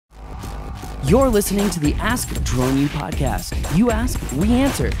You're listening to the Ask Drone U podcast. You ask, we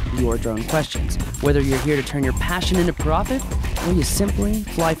answer your drone questions. Whether you're here to turn your passion into profit or you simply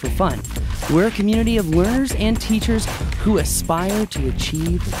fly for fun, we're a community of learners and teachers who aspire to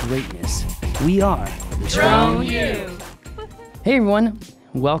achieve greatness. We are Drone U. Hey everyone,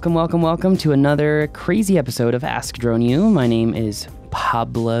 welcome to another crazy episode of Ask Drone U. My name is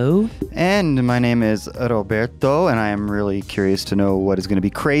Pablo. And my name is Roberto, and I am really curious to know what is going to be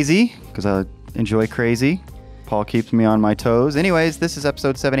crazy, because I enjoy crazy. Paul keeps me on my toes. Anyways, this is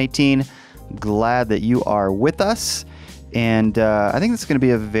episode 718. Glad that you are with us. And I think this is going to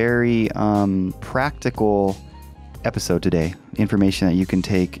be a very practical episode today. Information that you can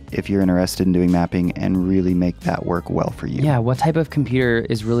take if you're interested in doing mapping and really make that work well for you. Yeah, what type of computer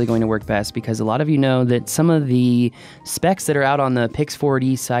is really going to work best? Because a lot of you know that some of the specs that are out on the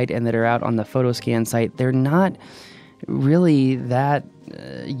Pix4D site and that are out on the PhotoScan site, they're not really that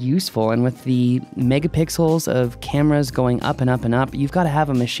useful. And with the megapixels of cameras going up and up and up, you've got to have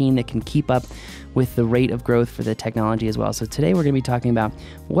a machine that can keep up with the rate of growth for the technology as well. So today we're going to be talking about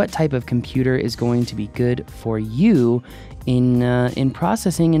what type of computer is going to be good for you in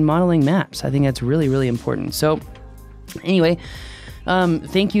processing and modeling maps. I think that's really, really important. So anyway,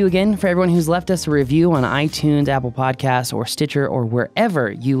 thank you again for everyone who's left us a review on iTunes, Apple Podcasts, or Stitcher, or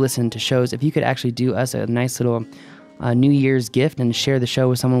wherever you listen to shows. If you could actually do us a nice little New Year's gift and share the show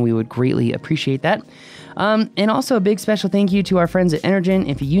with someone, we would greatly appreciate that. And also a big special thank you to our friends at Energen.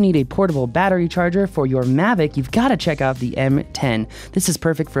 If you need a portable battery charger for your Mavic, you've got to check out the M10. This is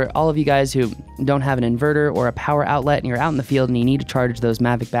perfect for all of you guys who don't have an inverter or a power outlet and you're out in the field and you need to charge those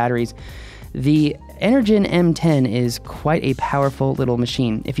Mavic batteries. The Energen M10 is quite a powerful little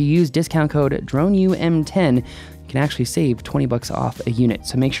machine. If you use discount code DroneUM10, you can actually save $20 off a unit.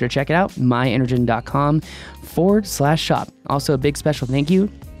 So make sure to check it out, myenergen.com/shop. Also a big special thank you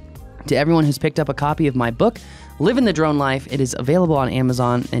to everyone who's picked up a copy of my book, Living the Drone Life. It is available on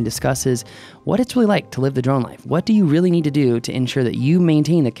Amazon and discusses what it's really like to live the drone life. What do you really need to do to ensure that you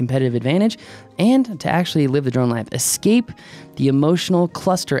maintain the competitive advantage and to actually live the drone life? Escape the emotional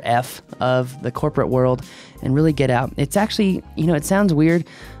cluster F of the corporate world and really get out. It's actually, it sounds weird,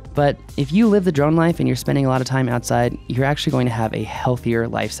 but if you live the drone life and you're spending a lot of time outside, you're actually going to have a healthier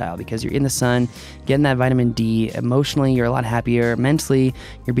lifestyle because you're in the sun, getting that vitamin D. Emotionally, you're a lot happier. Mentally,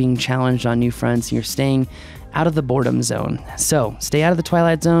 you're being challenged on new fronts. And you're staying out of the boredom zone. So stay out of the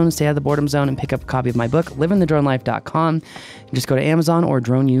twilight zone, stay out of the boredom zone, and pick up a copy of my book, livingthedronelife.com. Just go to Amazon or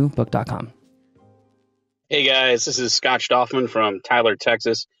droneubook.com. Hey guys, this is Scott Stoffman from Tyler,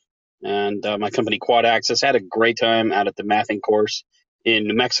 Texas, and my company Quad Access. Had a great time out at the mapping course in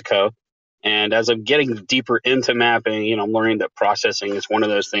New Mexico. And as I'm getting deeper into mapping, I'm learning that processing is one of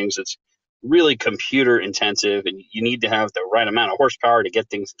those things that's really computer intensive, and you need to have the right amount of horsepower to get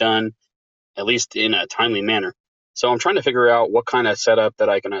things done, at least in a timely manner. So I'm trying to figure out what kind of setup that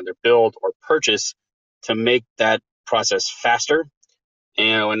I can either build or purchase to make that process faster.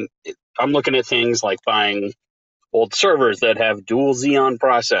 And I'm looking at things like buying old servers that have dual Xeon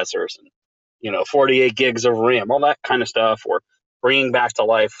processors and 48 gigs of RAM, all that kind of stuff, or bringing back to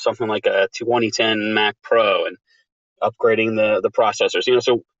life something like a 2010 Mac Pro and upgrading the processors.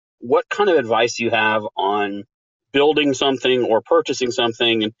 So what kind of advice do you have on building something or purchasing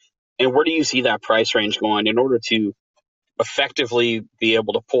something, and where do you see that price range going in order to effectively be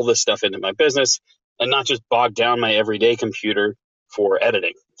able to pull this stuff into my business and not just bog down my everyday computer for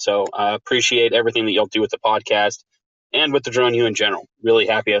editing? So I appreciate everything that you'll do with the podcast and with the Drone U in general. Really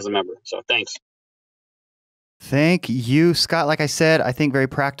happy as a member. So thanks. Thank you, Scott. Like I said, I think very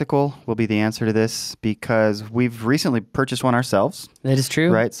practical will be the answer to this because we've recently purchased one ourselves. That is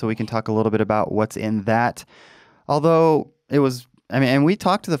true. Right? So we can talk a little bit about what's in that. Although it was, and we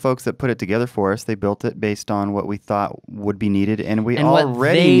talked to the folks that put it together for us. They built it based on what we thought would be needed, and we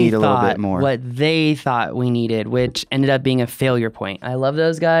already need a little bit more. What they thought we needed, which ended up being a failure point. I love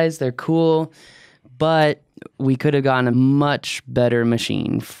those guys. They're cool, but we could have gotten a much better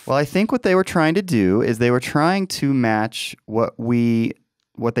machine. Well, I think what they were trying to do is they were trying to match what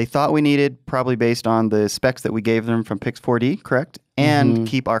they thought we needed, probably based on the specs that we gave them from Pix4D, correct? And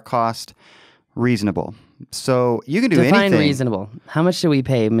keep our cost reasonable. So you can do anything. Define reasonable. How much did we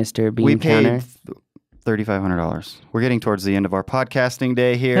pay, Mr. Bean Counter? We paid $3,500. We're getting towards the end of our podcasting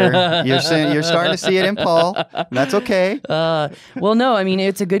day here. You're starting to see it in Paul. That's okay. Well, no,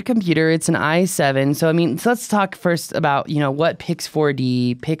 it's a good computer. It's an i7. So, so let's talk first about, what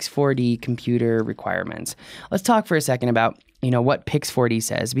Pix4D computer requirements. Let's talk for a second about what Pix4D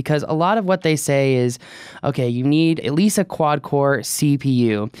says, because a lot of what they say is, okay, you need at least a quad-core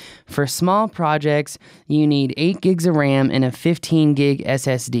CPU. For small projects, you need 8 gigs of RAM and a 15 gig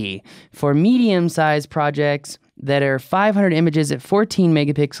SSD. For medium-sized projects that are 500 images at 14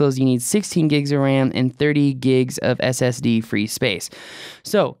 megapixels, you need 16 gigs of RAM and 30 gigs of SSD free space.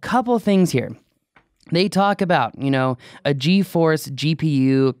 So, couple things here. They talk about, a GeForce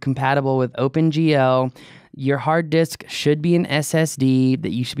GPU compatible with OpenGL. Your hard disk should be an SSD,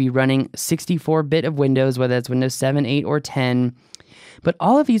 that you should be running 64-bit of Windows, whether it's Windows 7, 8, or 10. But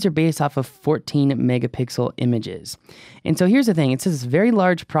all of these are based off of 14 megapixel images. And so here's the thing. It says very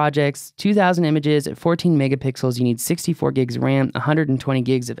large projects, 2,000 images at 14 megapixels. You need 64 gigs of RAM, 120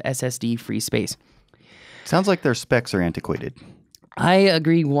 gigs of SSD free space. Sounds like their specs are antiquated. I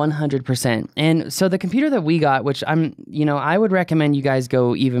agree 100%. And so the computer that we got, which I would recommend you guys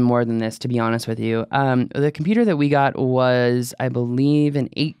go even more than this, to be honest with you. The computer that we got was, I believe, an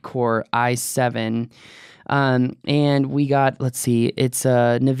 8-core i7. And we got, it's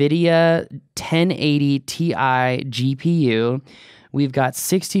a Nvidia 1080 Ti GPU. We've got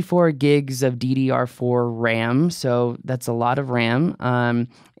 64 gigs of DDR4 RAM, so that's a lot of RAM.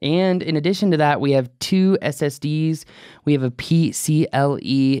 And in addition to that, we have 2 SSDs. We have a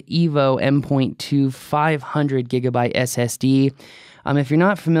PCLE Evo M.2 500 gigabyte SSD. If you're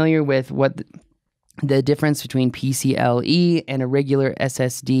not familiar with what the difference between PCLE and a regular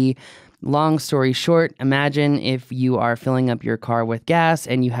SSD, long story short, imagine if you are filling up your car with gas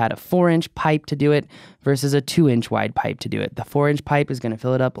and you had a 4-inch pipe to do it versus a 2-inch wide pipe to do it. The 4-inch pipe is going to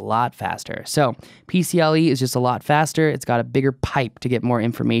fill it up a lot faster. So PCLE is just a lot faster. It's got a bigger pipe to get more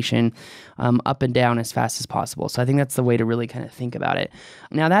information up and down as fast as possible. So I think that's the way to really kind of think about it.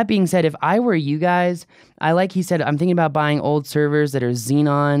 Now, that being said, if I were you guys, like he said, I'm thinking about buying old servers that are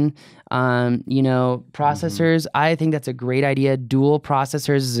Xenon, processors. I think that's a great idea. Dual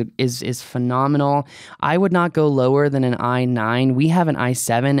processors is phenomenal. I would not go lower than an i9. We have an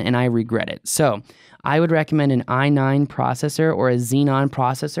i7 and I regret it. So I would recommend an i9 processor or a Xenon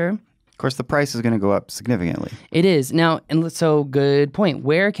processor. Of course, the price is going to go up significantly. It is. Now, and so good point.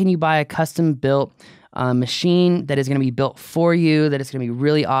 Where can you buy a custom built machine that is going to be built for you, that is going to be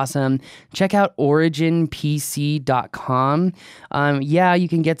really awesome? Check out originpc.com. You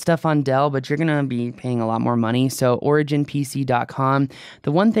can get stuff on Dell, but you're going to be paying a lot more money. So originpc.com.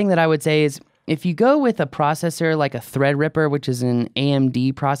 The one thing that I would say is, if you go with a processor like a Threadripper, which is an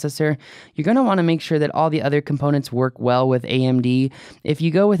AMD processor, you're going to want to make sure that all the other components work well with AMD. If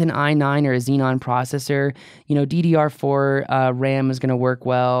you go with an i9 or a Xenon processor, DDR4 RAM is going to work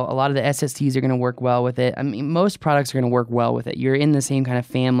well. A lot of the SSDs are going to work well with it. I mean, most products are going to work well with it. You're in the same kind of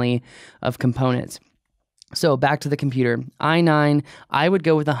family of components. So back to the computer, i9, I would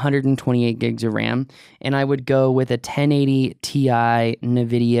go with 128 gigs of RAM, and I would go with a 1080 Ti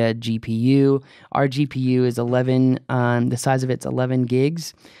Nvidia GPU. Our GPU is 11, the size of it's 11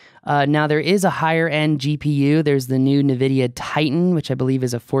 gigs. Now, there is a higher end GPU. There's the new Nvidia Titan, which I believe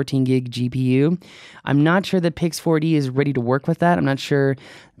is a 14 gig GPU. I'm not sure that Pix4D is ready to work with that. I'm not sure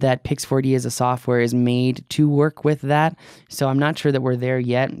that Pix4D as a software is made to work with that. So I'm not sure that we're there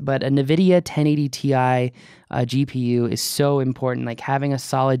yet. But a Nvidia 1080 Ti GPU is so important. Like, having a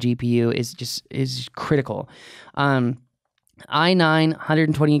solid GPU is critical. i9,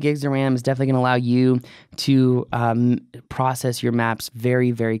 120 gigs of RAM is definitely going to allow you to process your maps very,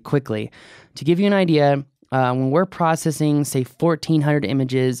 very quickly. To give you an idea, when we're processing, say, 1,400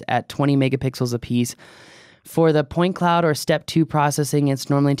 images at 20 megapixels apiece, for the point cloud or step 2 processing, it's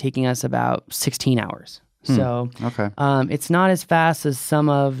normally taking us about 16 hours. So okay. It's not as fast as some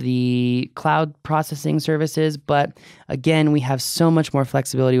of the cloud processing services, but again, we have so much more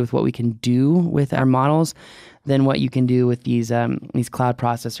flexibility with what we can do with our models than what you can do with these cloud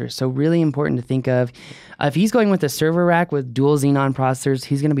processors. So really important to think of. If he's going with a server rack with dual Xenon processors,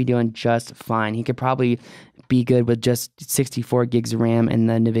 he's going to be doing just fine. He could probably be good with just 64 gigs of RAM and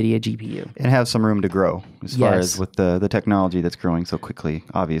the NVIDIA GPU. And have some room to grow as far as with the technology that's growing so quickly,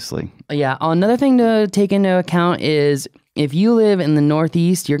 obviously. Yeah. Another thing to take into account is, if you live in the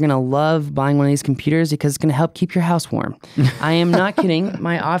Northeast, you're going to love buying one of these computers because it's going to help keep your house warm. I am not kidding.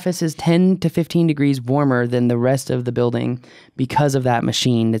 My office is 10 to 15 degrees warmer than the rest of the building because of that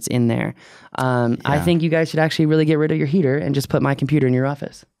machine that's in there. I think you guys should actually really get rid of your heater and just put my computer in your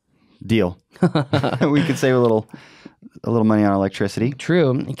office. Deal. We could save a little money on electricity.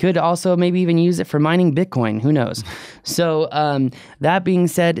 True. You could also maybe even use it for mining Bitcoin. Who knows? So that being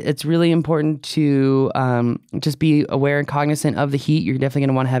said, it's really important to just be aware and cognizant of the heat. You're definitely going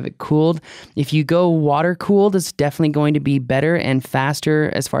to want to have it cooled. If you go water cooled, it's definitely going to be better and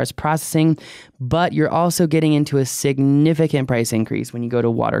faster as far as processing, but you're also getting into a significant price increase when you go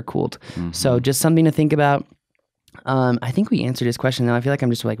to water cooled. Mm-hmm. So just something to think about. I think we answered his question now. I feel like I'm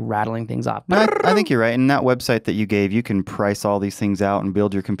just like rattling things off. No, I think you're right. And that website that you gave, you can price all these things out and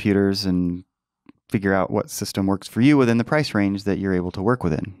build your computers and figure out what system works for you within the price range that you're able to work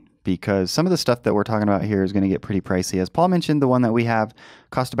within. Because some of the stuff that we're talking about here is going to get pretty pricey. As Paul mentioned, the one that we have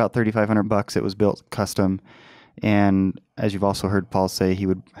cost about $3,500. It was built custom. And as you've also heard Paul say, he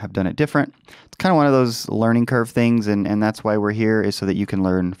would have done it different. It's kind of one of those learning curve things. And that's why we're here, is so that you can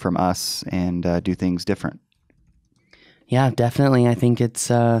learn from us and do things different. Yeah, definitely. I think it's,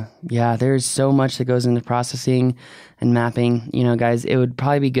 there's so much that goes into processing and mapping. You know, guys, it would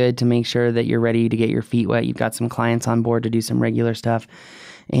probably be good to make sure that you're ready to get your feet wet. You've got some clients on board to do some regular stuff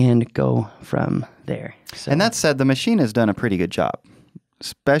and go from there. So. And that said, the machine has done a pretty good job,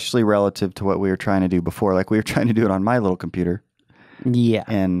 especially relative to what we were trying to do before. Like we were trying to do it on my little computer. Yeah.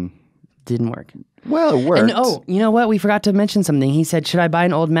 And didn't work. Well, it worked. And you know what? We forgot to mention something. He said, should I buy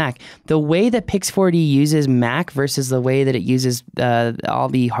an old Mac? The way that Pix4D uses Mac versus the way that it uses all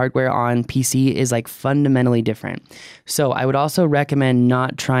the hardware on PC is like fundamentally different. So I would also recommend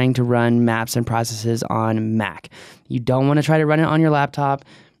not trying to run maps and processes on Mac. You don't want to try to run it on your laptop.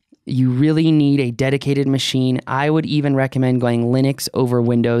 You really need a dedicated machine. I would even recommend going Linux over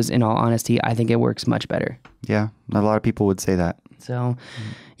Windows, in all honesty. I think it works much better. Yeah, a lot of people would say that. So,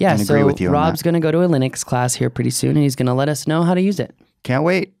 yeah, agree with you on Rob's that. going to go to a Linux class here pretty soon, and he's going to let us know how to use it. Can't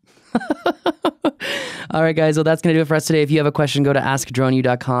wait. All right, guys. Well, that's going to do it for us today. If you have a question, go to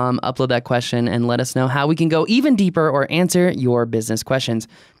AskDroneU.com, upload that question, and let us know how we can go even deeper or answer your business questions.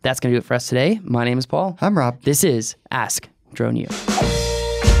 That's going to do it for us today. My name is Paul. I'm Rob. This is Ask Drone U.